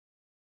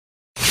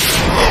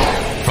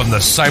from the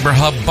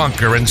CyberHub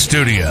bunker and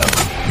studio.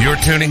 You're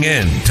tuning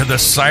in to the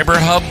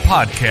CyberHub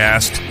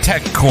podcast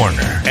Tech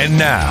Corner. And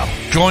now,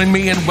 join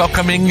me in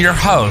welcoming your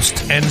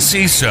host and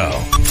CISO,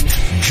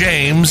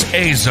 James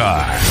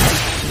Azar.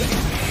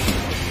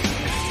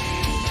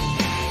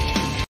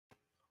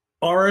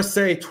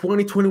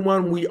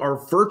 RSA2021, we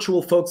are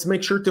virtual, folks.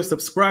 Make sure to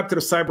subscribe to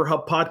the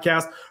CyberHub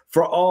podcast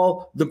for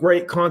all the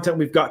great content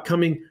we've got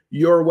coming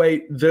your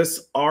way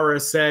this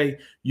RSA.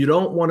 You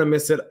don't want to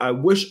miss it. I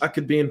wish I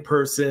could be in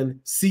person.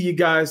 See you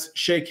guys,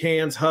 shake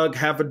hands, hug,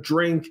 have a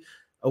drink,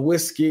 a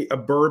whiskey, a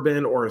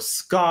bourbon, or a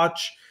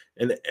scotch,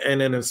 and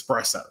an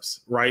espressos,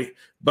 right?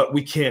 But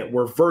we can't.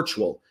 We're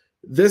virtual.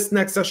 This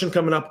next session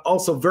coming up,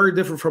 also very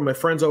different from my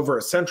friends over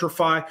at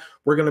Centrify.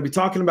 We're going to be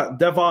talking about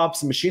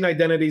DevOps, machine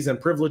identities, and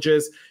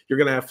privileges. You're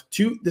going to have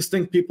two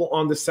distinct people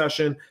on this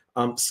session,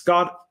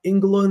 Scott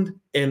Englund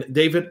and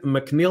David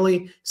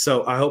McNeely.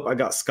 So I hope I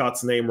got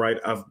Scott's name right.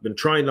 I've been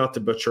trying not to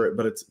butcher it,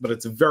 but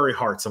it's very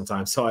hard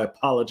sometimes. So I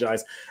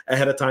apologize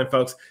ahead of time,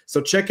 folks. So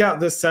check out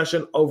this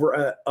session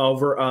over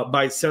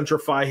by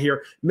Centrify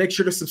here. Make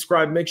sure to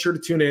subscribe. Make sure to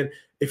tune in.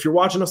 If you're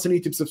watching us on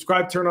YouTube,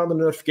 subscribe, turn on the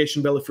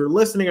notification bell. If you're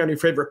listening on your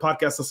favorite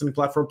podcast listening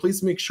platform,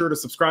 please make sure to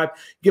subscribe.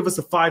 Give us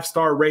a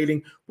 5-star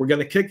rating. We're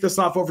going to kick this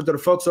off over to the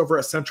folks over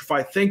at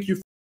Centrify. Thank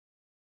you.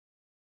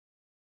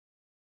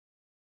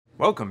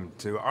 Welcome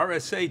to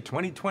RSA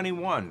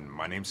 2021.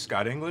 My name's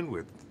Scott Englund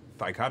with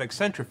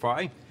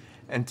Centrify,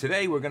 and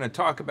today we're going to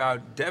talk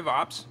about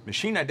DevOps,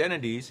 machine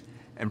identities,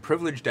 and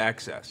privileged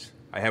access.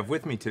 I have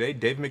with me today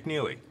Dave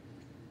McNeely.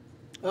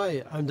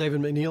 Hi, I'm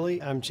David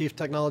McNeely. I'm Chief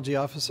Technology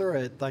Officer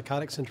at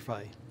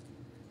Centrify.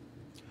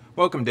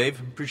 Welcome, Dave.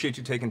 Appreciate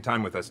you taking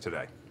time with us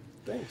today.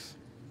 Thanks.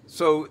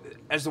 So,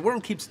 as the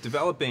world keeps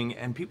developing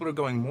and people are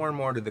going more and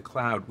more to the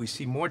cloud, we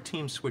see more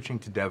teams switching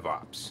to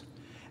DevOps.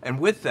 And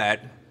with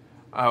that,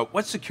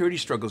 what security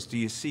struggles do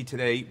you see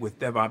today with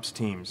DevOps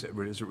teams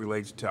as it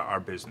relates to our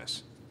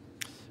business?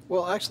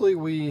 Well, actually,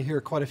 we hear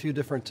quite a few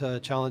different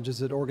challenges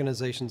that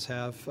organizations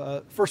have.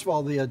 First of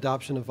all, the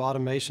adoption of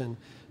automation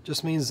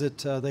just means that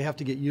they have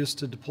to get used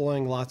to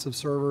deploying lots of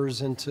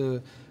servers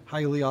into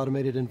highly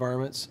automated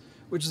environments,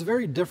 which is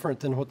very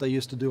different than what they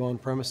used to do on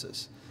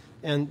premises.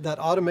 And that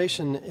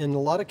automation, in a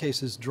lot of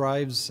cases,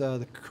 drives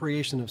the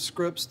creation of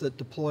scripts that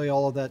deploy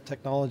all of that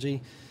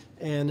technology.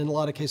 And in a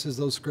lot of cases,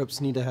 those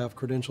scripts need to have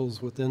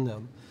credentials within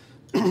them.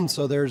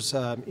 So there's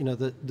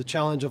the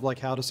challenge of like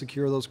how to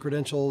secure those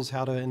credentials,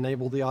 how to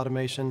enable the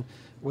automation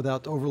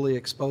without overly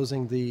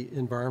exposing the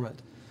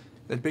environment.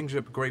 That brings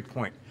up a great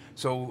point.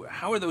 So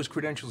how are those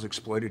credentials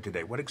exploited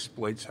today? What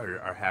exploits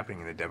are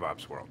happening in the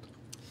DevOps world?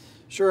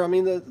 Sure, I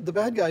mean, the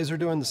bad guys are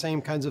doing the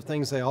same kinds of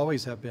things they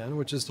always have been,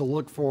 which is to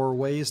look for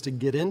ways to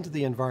get into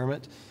the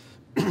environment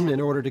in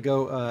order to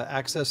go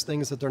access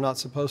things that they're not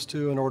supposed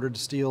to in order to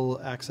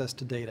steal access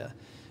to data.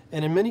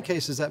 And in many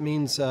cases, that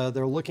means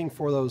they're looking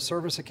for those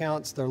service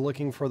accounts, they're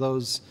looking for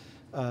those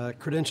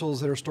credentials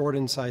that are stored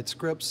inside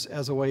scripts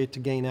as a way to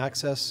gain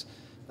access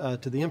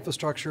to the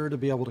infrastructure, to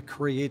be able to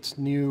create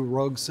new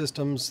rogue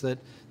systems that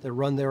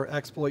run their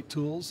exploit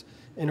tools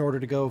in order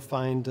to go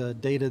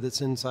find data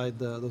that's inside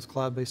those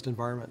cloud-based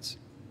environments.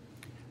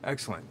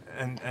 Excellent.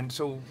 And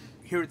so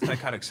here at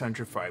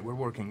Centrify, we're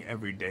working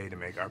every day to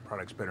make our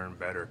products better and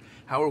better.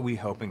 How are we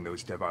helping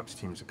those DevOps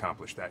teams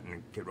accomplish that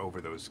and get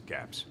over those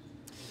gaps?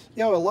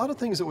 You know, a lot of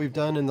things that we've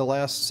done in the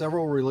last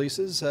several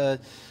releases,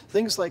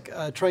 things like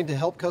trying to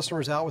help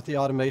customers out with the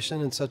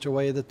automation in such a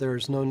way that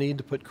there's no need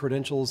to put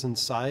credentials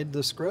inside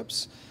the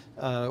scripts,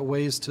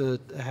 ways to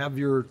have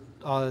your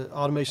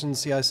automation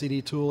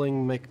CI/CD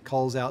tooling make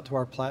calls out to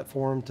our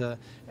platform to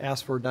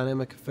ask for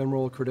dynamic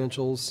ephemeral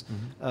credentials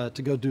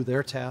to go do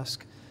their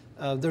task.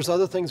 There's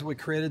other things. We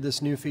created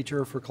this new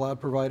feature for cloud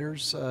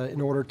providers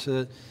in order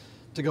to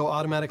go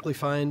automatically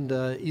find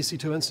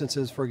EC2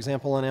 instances, for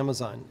example, on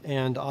Amazon,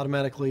 and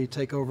automatically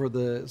take over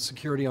the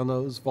security on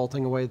those,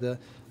 vaulting away the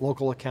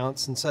local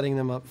accounts and setting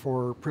them up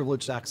for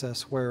privileged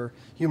access where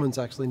humans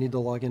actually need to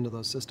log into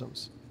those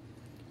systems.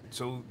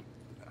 So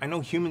I know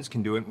humans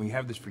can do it, and we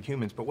have this for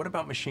humans, but what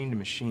about machine to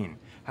machine?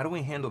 How do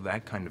we handle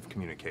that kind of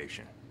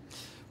communication?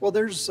 Well,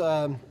 there's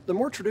the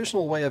more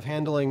traditional way of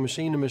handling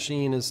machine to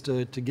machine is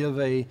to give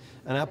an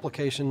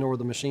application or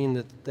the machine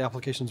that the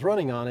application's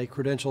running on a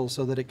credential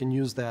so that it can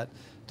use that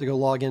to go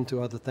log into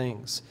other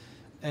things.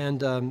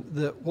 And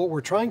what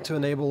we're trying to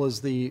enable is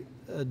the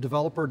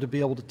developer to be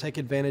able to take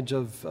advantage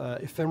of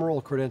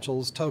ephemeral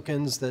credentials,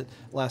 tokens that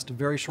last a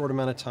very short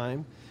amount of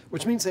time,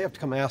 which means they have to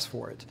come ask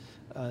for it.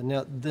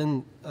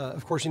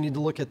 Of course, you need to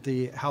look at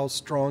how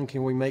strong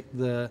can we make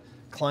the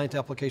client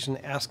application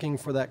asking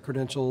for that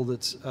credential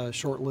that's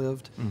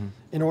short-lived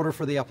in order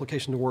for the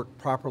application to work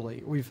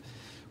properly. We've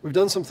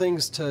done some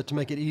things to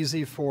make it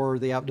easy for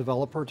the app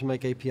developer to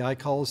make API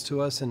calls to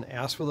us and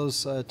ask for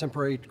those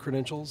temporary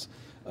credentials,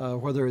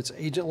 whether it's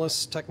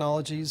agentless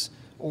technologies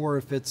or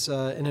if it's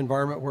an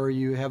environment where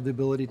you have the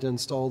ability to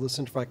install the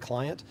Centrify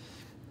client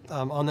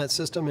on that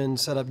system and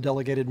set up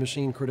delegated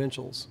machine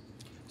credentials.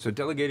 So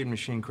delegated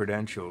machine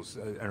credentials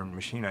or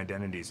machine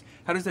identities,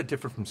 how does that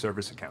differ from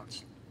service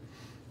accounts?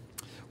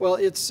 Well,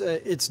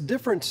 it's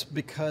different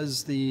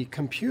because the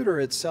computer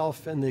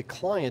itself and the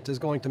client is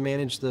going to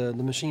manage the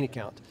machine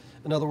account.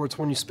 In other words,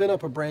 when you spin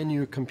up a brand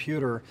new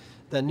computer,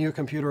 that new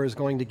computer is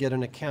going to get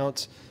an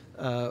account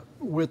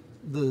with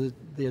the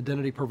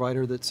identity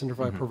provider that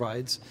Centrify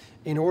provides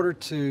in order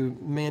to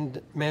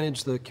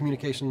manage the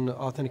communication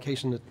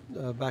authentication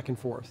back and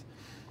forth.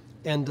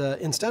 And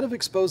instead of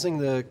exposing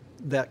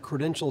that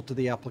credential to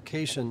the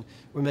application,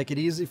 we make it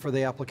easy for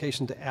the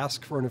application to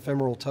ask for an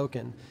ephemeral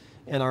token,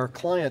 and our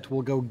client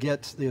will go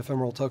get the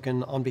ephemeral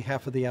token on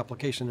behalf of the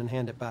application and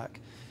hand it back.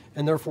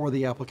 And therefore,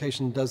 the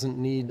application doesn't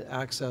need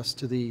access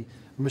to the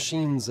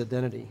machine's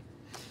identity.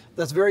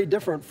 That's very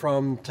different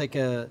from take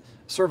a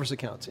service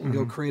account and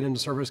go create a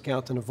service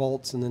account in a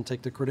Vault and then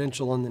take the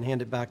credential and then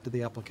hand it back to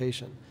the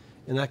application.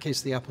 In that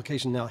case, the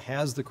application now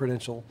has the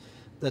credential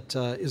that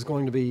is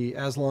going to be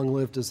as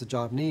long-lived as the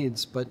job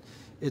needs, but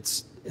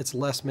it's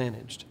less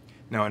managed.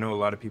 Now, I know a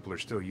lot of people are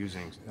still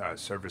using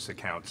service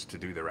accounts to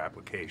do their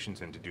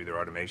applications and to do their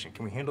automation.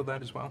 Can we handle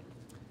that as well?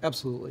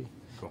 Absolutely.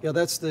 Cool. Yeah,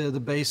 that's the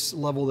base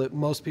level that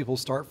most people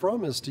start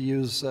from, is to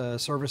use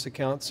service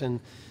accounts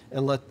and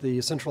let the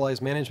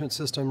centralized management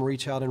system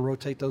reach out and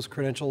rotate those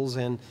credentials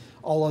and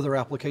all other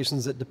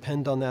applications that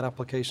depend on that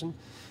application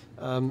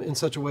in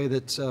such a way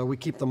that we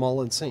keep them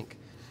all in sync.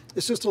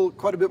 It's just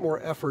quite a bit more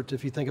effort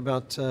if you think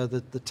about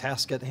the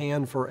task at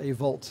hand for a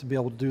Vault to be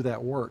able to do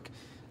that work,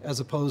 as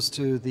opposed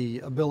to the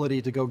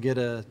ability to go get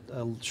a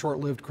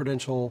short-lived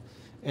credential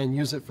and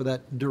use it for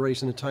that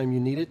duration of time you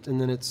need it,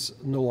 and then it's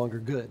no longer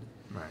good.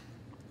 Right.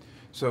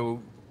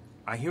 So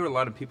I hear a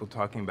lot of people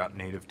talking about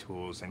native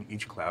tools, and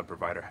each cloud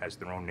provider has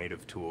their own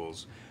native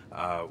tools.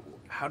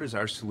 How does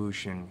our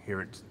solution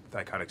here at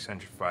Thycotic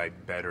Centrify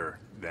better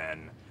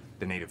than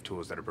the native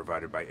tools that are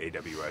provided by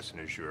AWS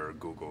and Azure,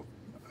 Google,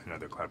 and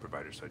other cloud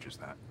providers such as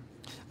that?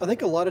 I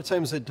think a lot of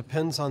times it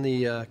depends on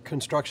the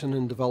construction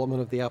and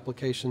development of the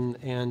application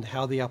and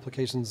how the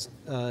application's,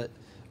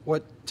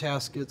 what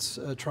task it's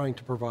trying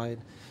to provide.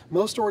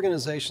 Most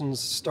organizations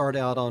start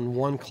out on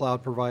one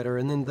cloud provider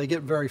and then they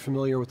get very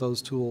familiar with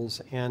those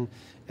tools and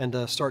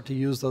start to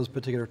use those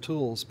particular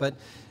tools. But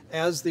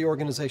as the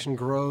organization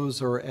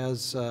grows, or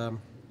as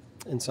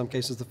in some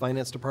cases the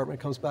finance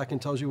department comes back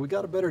and tells you we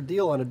got a better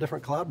deal on a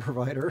different cloud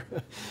provider,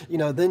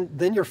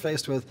 then you're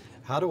faced with,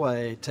 how do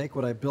I take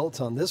what I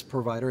built on this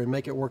provider and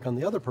make it work on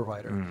the other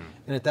provider?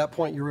 And at that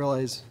point you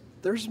realize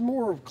there's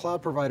more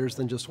cloud providers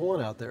than just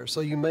one out there. So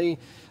a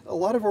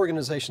lot of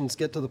organizations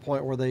get to the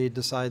point where they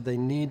decide they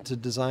need to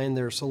design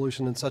their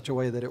solution in such a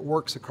way that it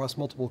works across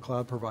multiple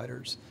cloud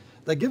providers.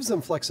 That gives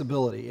them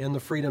flexibility and the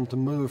freedom to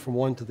move from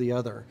one to the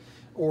other,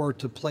 or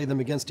to play them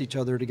against each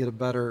other to get a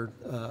better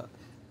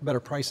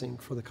pricing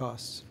for the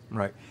costs.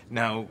 Right.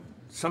 Now,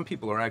 some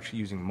people are actually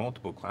using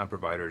multiple cloud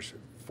providers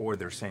for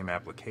their same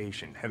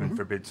application. Heaven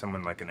forbid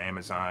someone like an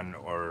Amazon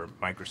or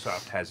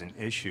Microsoft has an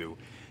issue,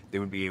 they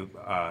would be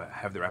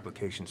have their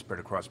application spread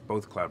across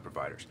both cloud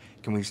providers.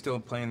 Can we still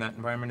play in that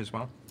environment as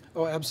well?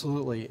 Oh,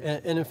 absolutely.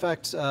 And in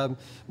fact,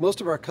 most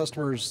of our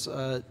customers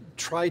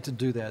try to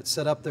do that,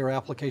 set up their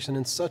application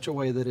in such a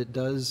way that it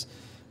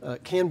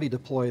can be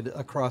deployed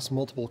across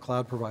multiple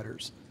cloud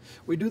providers.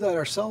 We do that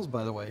ourselves,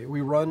 by the way. We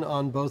run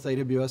on both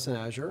AWS and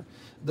Azure.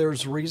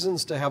 There's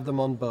reasons to have them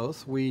on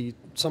both. We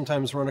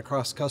sometimes run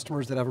across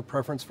customers that have a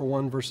preference for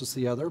one versus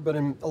the other, but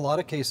in a lot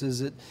of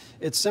cases,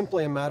 it's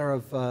simply a matter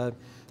of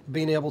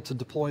being able to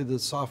deploy the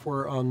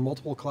software on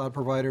multiple cloud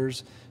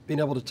providers, being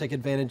able to take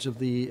advantage of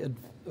the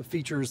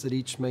features that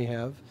each may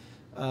have,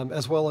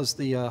 as well as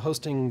the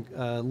hosting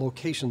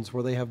locations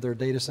where they have their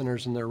data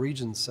centers and their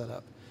regions set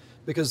up.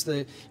 Because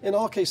in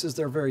all cases,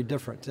 they're very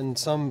different, and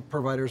some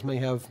providers may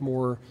have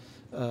more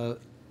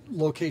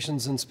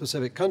locations in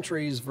specific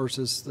countries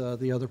versus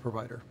the other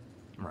provider.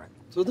 Right.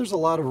 So there's a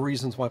lot of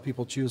reasons why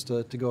people choose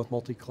to go with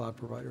multi-cloud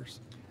providers.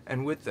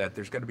 And with that,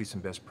 there's got to be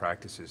some best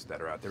practices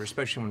that are out there,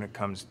 especially when it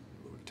comes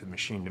to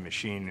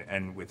machine,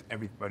 and with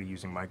everybody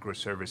using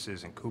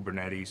microservices and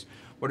Kubernetes.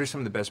 What are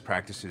some of the best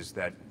practices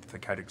that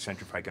Thycotic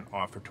Centrify can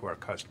offer to our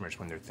customers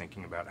when they're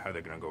thinking about how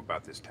they're going to go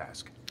about this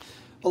task?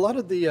 A lot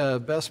of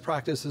the best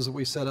practices that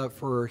we set up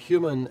for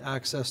human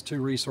access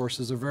to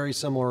resources are very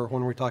similar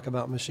when we talk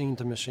about machine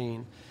to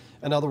machine.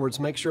 In other words,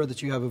 make sure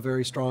that you have a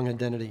very strong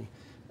identity.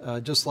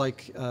 Just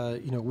like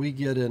we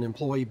get an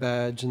employee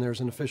badge and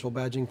there's an official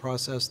badging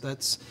process,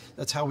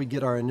 that's how we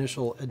get our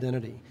initial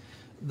identity.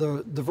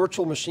 The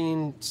virtual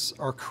machines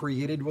are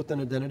created with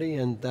an identity,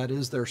 and that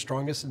is their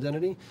strongest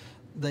identity.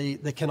 They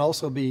can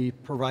also be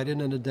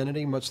provided an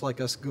identity, much like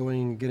us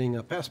getting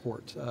a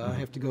passport. I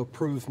have to go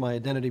prove my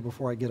identity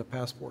before I get a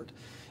passport.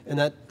 And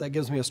that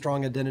gives me a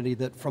strong identity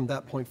that from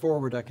that point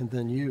forward I can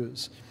then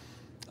use.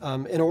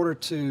 In order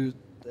to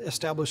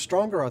establish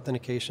stronger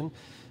authentication,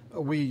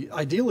 we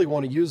ideally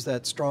want to use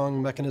that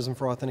strong mechanism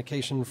for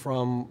authentication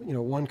from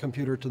one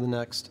computer to the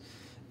next,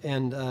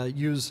 and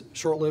use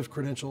short-lived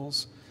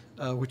credentials,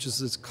 which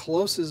is as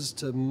close as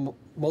to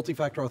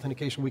multi-factor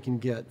authentication we can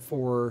get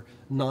for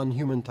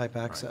non-human type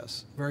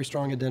access. Right. Very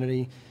strong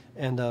identity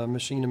and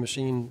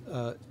machine-to-machine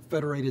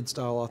federated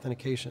style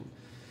authentication.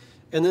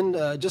 And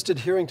then just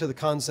adhering to the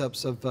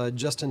concepts of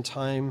just in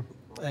time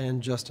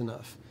and just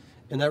enough.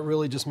 And that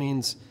really just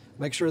means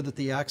make sure that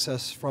the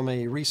access from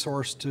a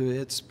resource to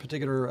its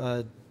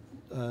particular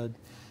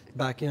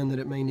backend that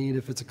it may need,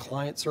 if it's a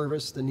client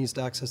service that needs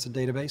to access a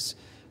database,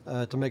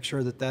 to make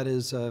sure that that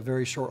is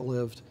very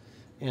short-lived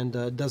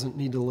and doesn't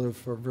need to live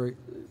for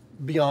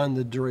beyond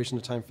the duration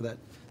of time for that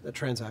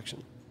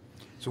transaction.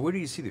 So where do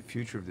you see the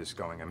future of this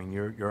going? I mean,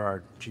 you're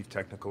our Chief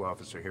Technical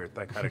Officer here at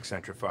Thycotic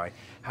Centrify.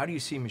 How do you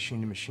see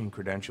machine-to-machine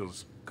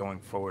credentials going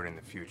forward in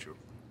the future?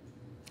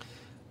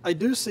 I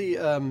do see,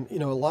 a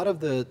lot of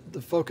the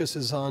focus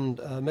is on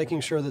making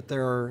sure that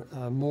there are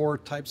more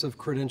types of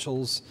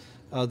credentials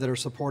that are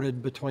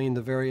supported between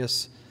the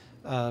various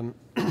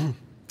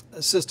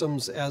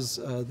systems as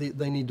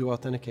they need to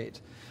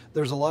authenticate.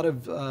 There's a lot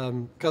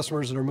of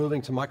customers that are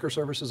moving to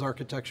microservices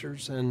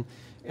architectures, and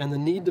the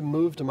need to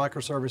move to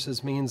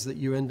microservices means that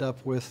you end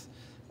up with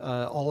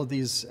all of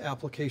these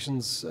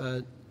applications,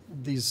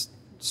 these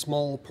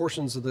small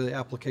portions of the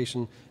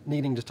application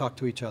needing to talk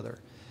to each other.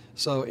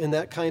 So in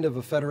that kind of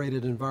a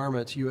federated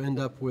environment, you end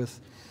up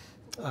with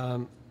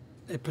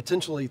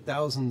potentially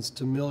thousands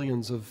to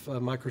millions of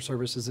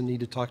microservices that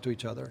need to talk to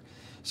each other.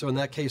 So in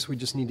that case, we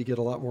just need to get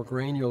a lot more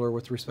granular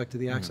with respect to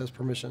the access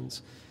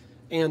permissions,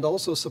 and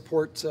also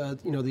support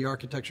the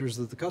architectures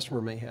that the customer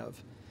may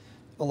have.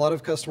 A lot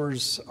of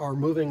customers are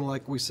moving,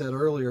 like we said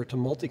earlier, to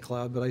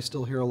multi-cloud, but I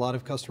still hear a lot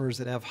of customers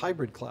that have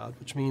hybrid cloud,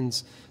 which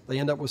means they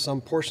end up with some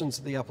portions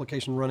of the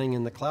application running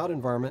in the cloud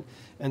environment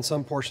and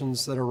some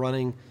portions that are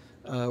running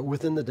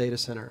within the data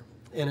center.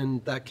 And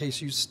in that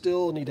case, you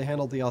still need to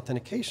handle the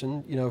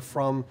authentication,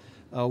 from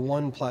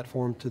one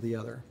platform to the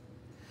other.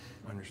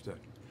 Understood.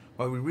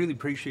 Well, we really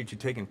appreciate you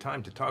taking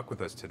time to talk with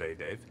us today,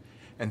 Dave.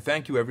 And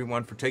thank you,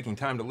 everyone, for taking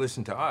time to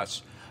listen to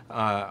us.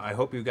 I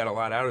hope you got a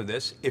lot out of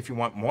this. If you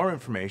want more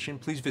information,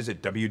 please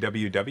visit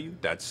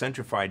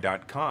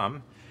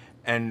www.centrify.com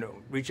and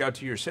reach out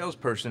to your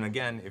salesperson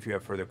again if you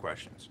have further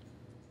questions.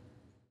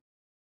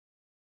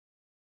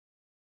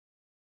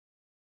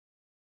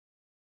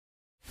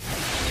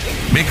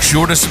 Make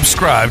sure to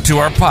subscribe to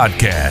our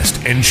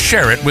podcast and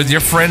share it with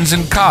your friends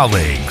and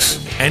colleagues.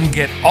 And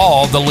get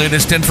all the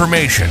latest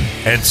information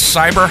at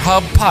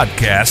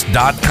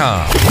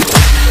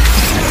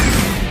cyberhubpodcast.com.